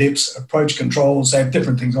them: gun dips, approach controls. They have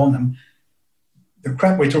different things on them. The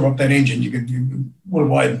crap we took off that engine, you would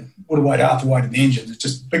have weighed half the weight of the engine. It's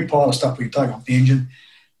just a big pile of stuff we take off the engine.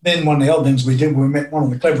 Then one of the other things we did, we met one of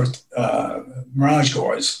the cleverest Mirage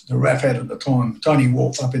guys, the RAF had at the time, Tony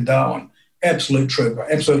Wolf up in Darwin. Absolute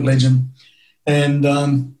trooper, absolute legend. And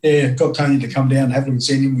got Tony to come down and have a look at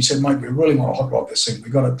the engine. We said, mate, we really want to hot rod this thing. We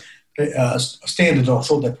got a standard. I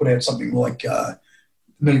thought they put out something like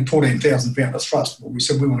nearly 14,000 pound of thrust. But we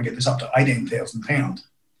said we want to get this up to 18,000 pound.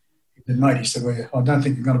 He said, mate, he said, well, I don't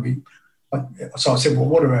think you're going to be. So I said, well,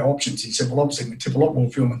 what are our options? He said, well, obviously we tip a lot more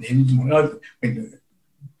fuel in the engine. We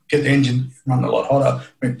get the engine running a lot hotter.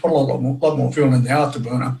 We put a lot more fuel in the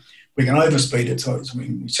afterburner. We can overspeed it. So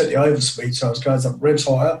we set the overspeed so it goes up revs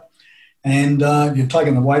higher. And you've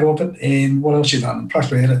taken the weight off it. And what else you've done? Plus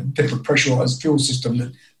we had a different pressurised fuel system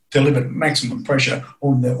that delivered maximum pressure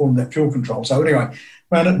on that fuel control. So anyway,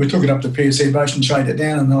 we took it up to PSC base and shaded it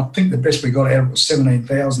down. And I think the best we got out of it was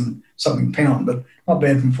 17,000 something pound, but not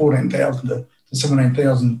bad from 14,000 to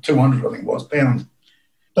 17,200, I think it was, pounds.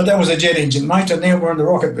 But that was a jet engine, mate, and now we're in the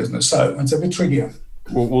rocket business, so it's a bit trickier.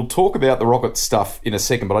 We'll talk about the rocket stuff in a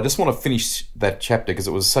second, but I just want to finish that chapter because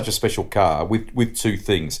it was such a special car with two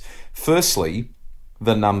things. Firstly,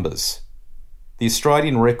 the numbers. The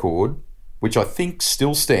Australian record, which I think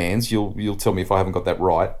still stands, you'll tell me if I haven't got that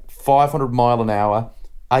right, 500 mile an hour,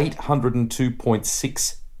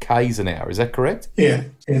 802.6 Ks an hour. Is that correct? Yeah,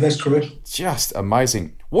 that's correct. Just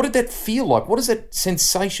amazing. What did that feel like? What does that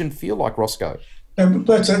sensation feel like, Rosco?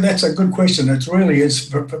 That's a good question. It really is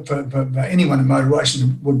for anyone in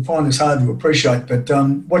motoration would find this hard to appreciate. But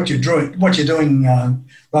what you're doing,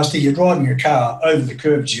 Rusty, you're driving a car over the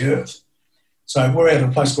curves of the earth. So we're at a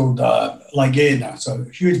place called Lake Erdner. So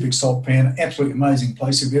a huge big salt pan, absolutely amazing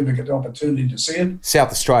place if you ever get the opportunity to see it.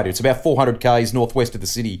 South Australia. It's about 400 k's northwest of the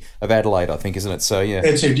city of Adelaide, I think, isn't it? So yeah,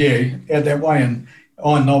 that's it. Yeah, out that way. And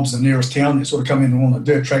Iron Knob's the nearest town. They sort of come in on a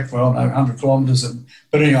dirt track for 100 kilometres.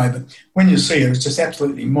 But anyway, but when you see it, it's just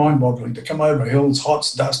absolutely mind-boggling to come over hills, hot,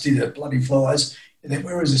 dusty, the bloody flies. And then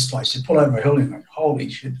where is this place? You pull over a hill and like, holy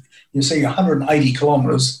shit! You see 180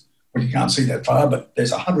 kilometres. Well, you can't see that far, but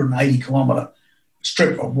there's a 180 kilometre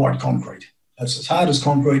strip of white concrete. That's as hard as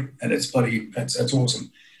concrete, and it's bloody. That's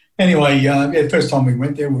awesome. Anyway, first time we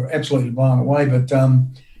went there, we were absolutely blown away. But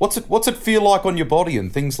What's it feel like on your body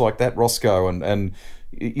and things like that, Rosco, and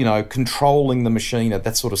controlling the machine at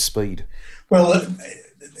that sort of speed? Well,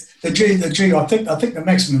 the G, I think the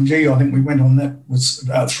maximum G I think we went on that was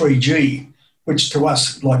 3G, which to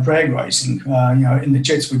us, like drag racing, in the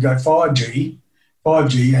jets we go 5G,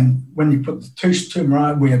 and when you put the two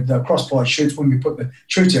we had the crossfire chutes. When we put the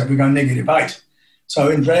chutes out, we go -8. So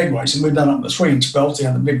in drag racing, we've done up the 3-inch belts, the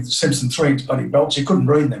big Simpson 3-inch bloody belts. You couldn't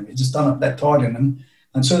breathe them. You just done up that tight in them.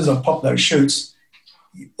 And as soon as I popped those chutes,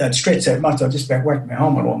 they'd stretch that much. I just about whacked my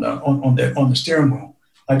helmet on the steering wheel.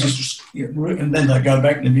 And then they go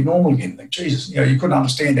back and they'd be normal again. Like, Jesus, you couldn't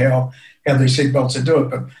understand how these seat belts would do it.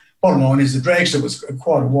 But bottom line is the dragster was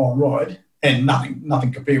quite a wild ride, and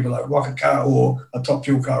nothing compared with a rocket car or a top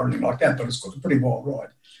fuel car or anything like that. But it's got a pretty wild ride.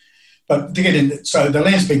 But to get in, so the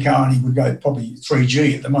land speed car only would go probably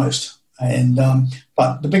 3G at the most. And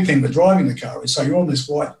but the big thing with driving the car is, so you're on this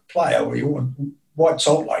white player or you're on white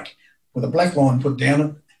salt lake with a black line put down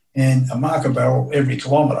it and a marker barrel every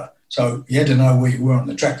kilometre. So you had to know where you were on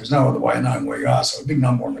the track. There's no other way of knowing where you are. So a big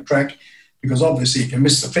number on the track, because obviously if you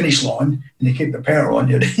miss the finish line and you keep the power on,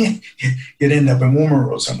 you'd end up in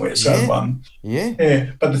Woomera or somewhere. So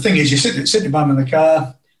yeah. But the thing is, you sit your bum in the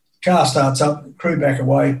car starts up, crew back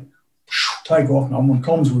away, take off, and I'm on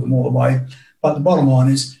comms with them all the way. But the bottom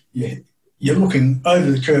line is you're looking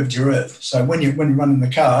over the curvature earth. So when you're running the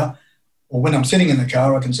car, or when I'm sitting in the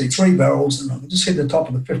car, I can see 3 barrels, and I can just hit the top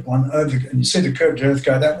of the 5th one over, and you see the curved earth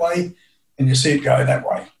go that way, and you see it go that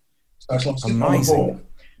way. So it's like sitting on a ball.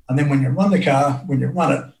 And then when you run the car, when you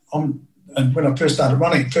run it, and when I first started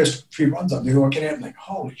running, first few runs I do, I get out and think,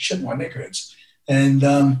 holy shit, my neck hurts. And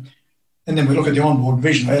then we look at the onboard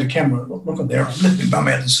vision. I had a camera looking there, and lift my bum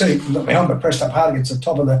out the seat, and got my helmet pressed up hard against the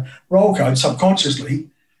top of the roll code, subconsciously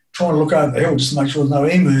trying to look over the hill just to make sure there's no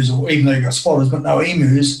emus, or even though you've got spotters, but no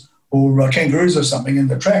emus or kangaroos or something in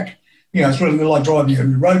the track. It's really like driving a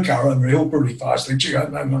road car over a hill pretty fast.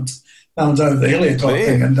 No one's over the hill here type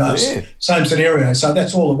thing. And same scenario. So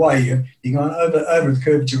that's all the way. You're going over the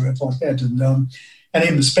curvature like that. And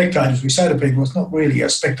even the spectators, we say to people, it's not really a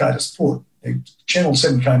spectator sport. Channel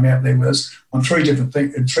 7 came out there with us on 3 different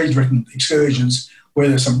excursions where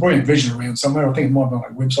there's some brilliant vision around somewhere. I think it might be on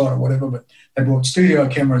a website or whatever, but they brought studio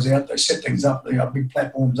cameras out. They set things up. They got big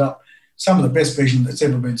platforms up. Some of the best vision that's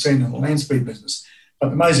ever been seen in the land speed business. But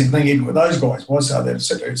the amazing thing, even with those guys, was they'd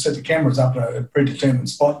set the cameras up at a predetermined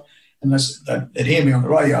spot, and they'd hear me on the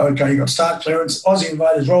radio, okay, you've got start clearance, Aussie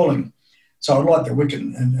invaders rolling. So I'd light the wick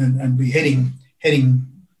and be heading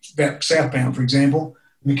back southbound, for example,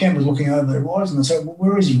 and the camera's looking over their horizon, and they say, well,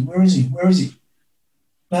 where is he?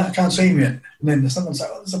 No, I can't see him yet. And then someone say,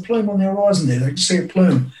 oh, there's a plume on the horizon there. They can see a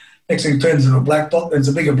plume. Next thing it turns into a black dot, there's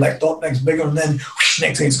a bigger black dot, next bigger, and then whoosh,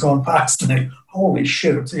 next thing it's gone past. And then, holy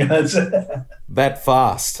shit. It's that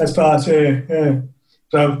fast. That's fast, yeah.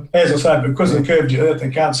 So, as I say, because of the curved earth, they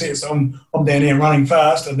can't see it. So I'm down here running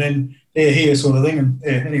fast, and then they're here sort of thing. And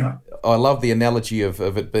anyway. I love the analogy of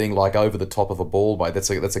it being like over the top of a ball, mate. That's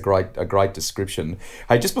a great description.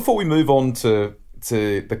 Hey, just before we move on to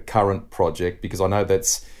the current project, because I know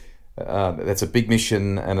that's a big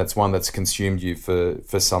mission and it's one that's consumed you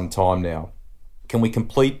for some time now. Can we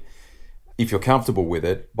complete, if you're comfortable with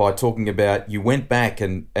it, by talking about you went back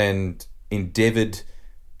and endeavoured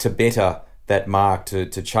to better that mark,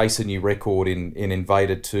 to chase a new record in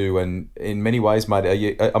Invader 2, and in many ways, mate,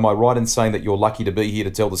 am I right in saying that you're lucky to be here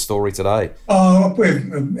to tell the story today? Oh,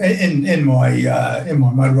 in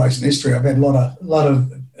my motor racing history, I've had a lot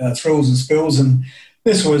of thrills and spills, and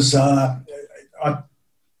this was I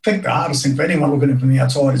think the hardest thing for anyone looking in from the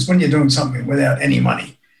outside is when you're doing something without any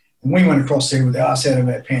money. And we went across there with our ass out of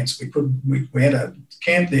our pants. We had a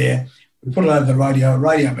camp there. We put it over the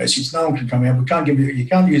radio message. No one can come out. You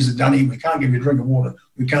can't use the dunny. We can't give you a drink of water.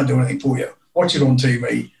 We can't do anything for you. Watch it on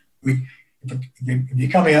TV. If you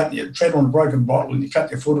come out and you tread on a broken bottle and you cut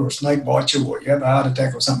your foot, or a snake bites you, or you have a heart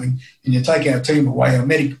attack or something, and you take our team away, our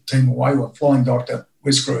medical team away, or a flying doctor,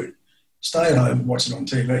 we're screwed. Stay at home and watch it on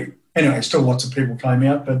TV. Anyway, still lots of people came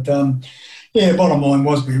out, but bottom line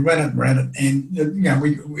was we ran it, and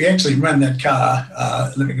we actually ran that car.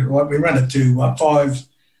 Let me get it right. We ran it to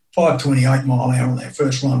 528 mile an hour on that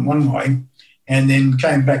first run one way, and then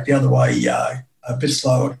came back the other way a bit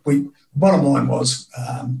slower. Bottom line was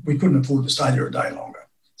we couldn't afford to stay there a day longer,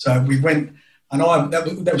 so we went. And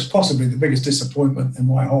that was possibly the biggest disappointment in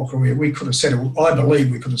my whole career. I believe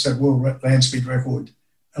we could have set a world land speed record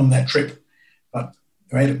on that trip, but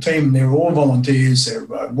we had a team. They were all volunteers. Their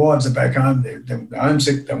wives are back home. They're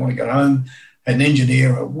homesick. They want to get home. Had an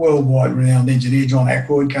engineer, a worldwide renowned engineer, John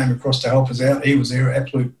Ackroyd, came across to help us out. He was there,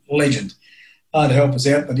 absolute legend. to help us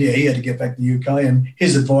out. But yeah, he had to get back to the UK, and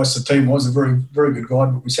his advice to the team was a very, very good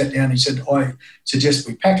guide. But we sat down and he said, I suggest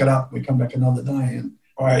we pack it up, we come back another day. And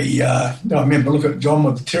I remember looking at John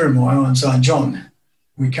with a tear in my eye and saying, John,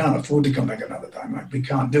 we can't afford to come back another day, mate. We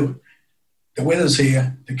can't do it. The weather's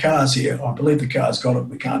here, the car's here. I believe the car's got it.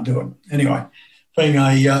 We can't do it. Anyway, being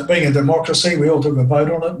a democracy, we all took a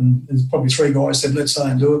vote on it, and there's probably 3 guys said, let's stay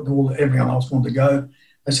and do it. And everyone else wanted to go.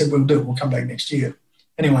 They said, we'll do it. We'll come back next year.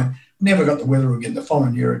 Anyway, never got the weather again. The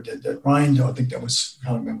following year it rained. I think that was, I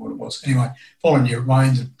can't remember what it was. Anyway, following year it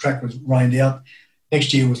rained. The track was rained out.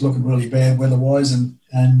 Next year was looking really bad weather-wise, and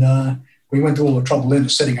we went to all the trouble then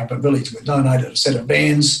of setting up a village. We donated a set of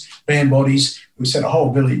van bodies. We set a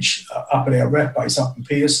whole village up at our RAF base up in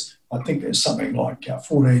Pierce. I think there's something like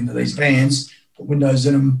 14 of these vans, put windows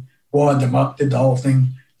in them, wired them up, did the whole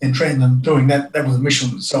thing, and trained them doing that. That was a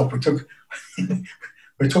mission itself. We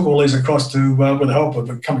took all these across to, with the help of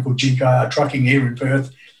a company called GKR Trucking here in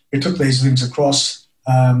Perth. We took these things across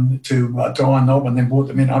to Iron Knob and then brought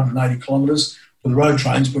them in 180 kilometres for the road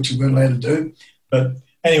trains, which we weren't allowed to do. But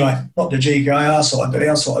anyway, not the GKR side, but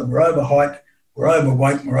our side. We're over height, we're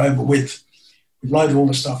overweight, we're over width. We've loaded all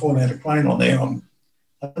the stuff on, had a crane on there. I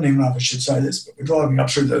don't even know if I should say this, but we're driving up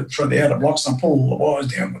through the outer blocks and pull all the wires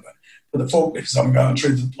down with the forklift because I'm going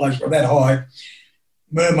through the place. We're that high.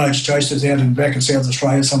 Mermaids chased us out in back of South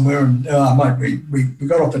Australia somewhere, and mate, we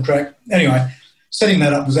got off the track. Anyway, setting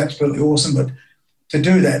that up was absolutely awesome, but to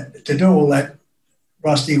do all that,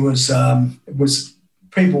 Rusty, was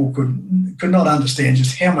people could not understand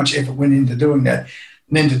just how much effort went into doing that,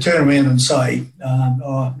 and then to turn around and say,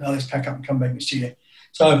 no, let's pack up and come back next year.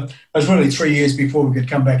 So it was really 3 years before we could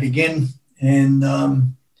come back again, and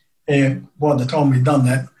by the time we'd done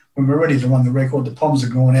that, when we were ready to run the record, the Poms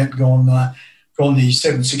had gone the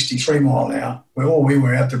 763 mile an hour, where all we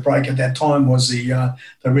were out to break at that time was the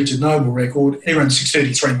Richard Noble record. He ran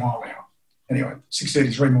 633 mile an hour. Anyway,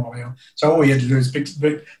 633 mile an hour. So all we had to do is pick.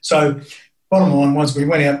 So bottom line was we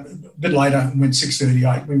went out a bit later and went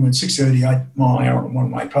 638. We went 638 mile an hour on a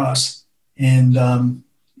one-way pass,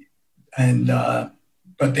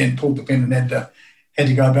 but then pulled the pin and had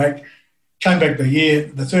to go back. Came back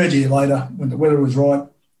the third year later when the weather was right.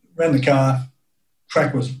 Ran the car.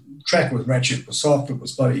 Track was ratchet, it was soft, it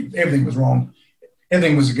was bloody, everything was wrong.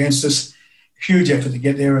 Everything was against us. Huge effort to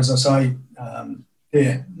get there, as I say.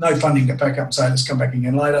 No funding to pack up and say, let's come back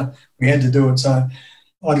again later. We had to do it. So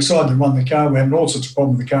I decided to run the car. We're having all sorts of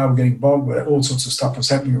problems with the car. We're getting bogged. All sorts of stuff was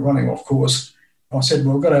happening. We're running off course. I said,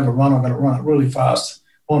 well, we've got to have a run. I've got to run it really fast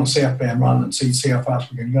on a southbound run and see how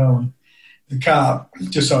fast we can go. And the car,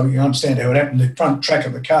 just so you understand how it happened, the front track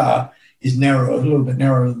of the car is narrow, a little bit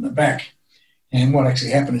narrower than the back. And what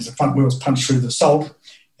actually happened is the front wheels punched through the salt.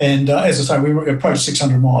 And as I say, we approached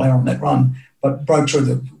 600 mile an hour on that run, but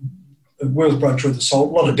the wheels broke through the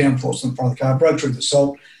salt. A lot of downforce in front of the car, broke through the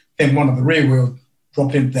salt. Then one of the rear wheels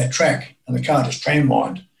dropped into that track and the car just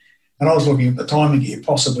tramlined. And I was looking at the timing gear,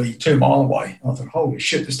 possibly 2 mile away. And I thought, holy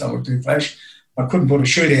shit, this don't look too flash. I couldn't put a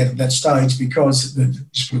chute out at that stage because it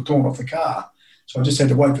just would have torn off the car. So I just had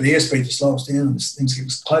to wait for the airspeed to slow us down, and things get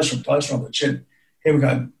closer and closer on the chute. Here we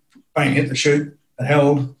go. Bang, hit the chute, it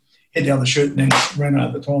held, hit the other chute, and then ran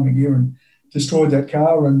over the timing gear and destroyed that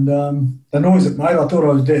car. And the noise it made, I thought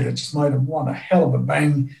I was dead. It just made a hell of a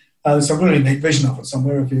bang. There's a really neat vision of it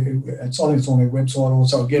somewhere. I think it's on their website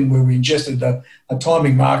also, again, where we ingested a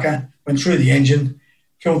timing marker, went through the engine,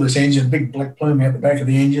 killed this engine, big black plume out the back of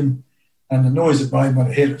the engine, and the noise it made when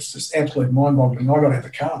it hit, it's just absolutely mind-boggling. I got out of the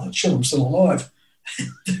car and shit, I'm still alive,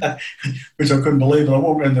 which I couldn't believe. And I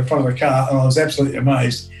walked around the front of the car and I was absolutely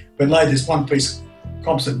amazed. We laid this one-piece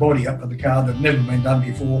composite body up of the car that had never been done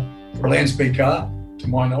before for a land speed car, to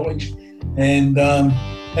my knowledge. And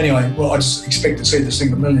anyway, well, I just expect to see this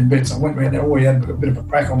thing a million bits. I went around there, we had a bit of a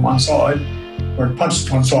crack on one side, where it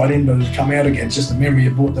punched one side in, but it come out again. It's just the memory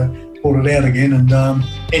it brought it out again, and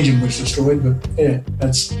engine was destroyed. But yeah,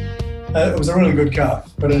 it was a really good car.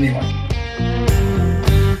 But anyway.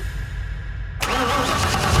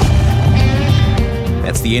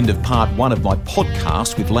 That's the end of part 1 of my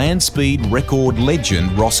podcast with land speed record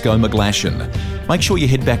legend Rosco McGlashan. Make sure you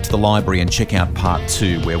head back to the library and check out part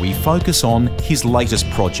 2, where we focus on his latest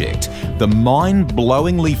project, the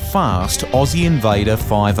mind-blowingly fast Aussie Invader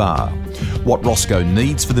 5R. What Rosco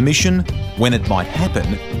needs for the mission, when it might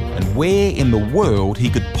happen, and where in the world he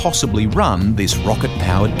could possibly run this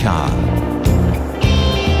rocket-powered car.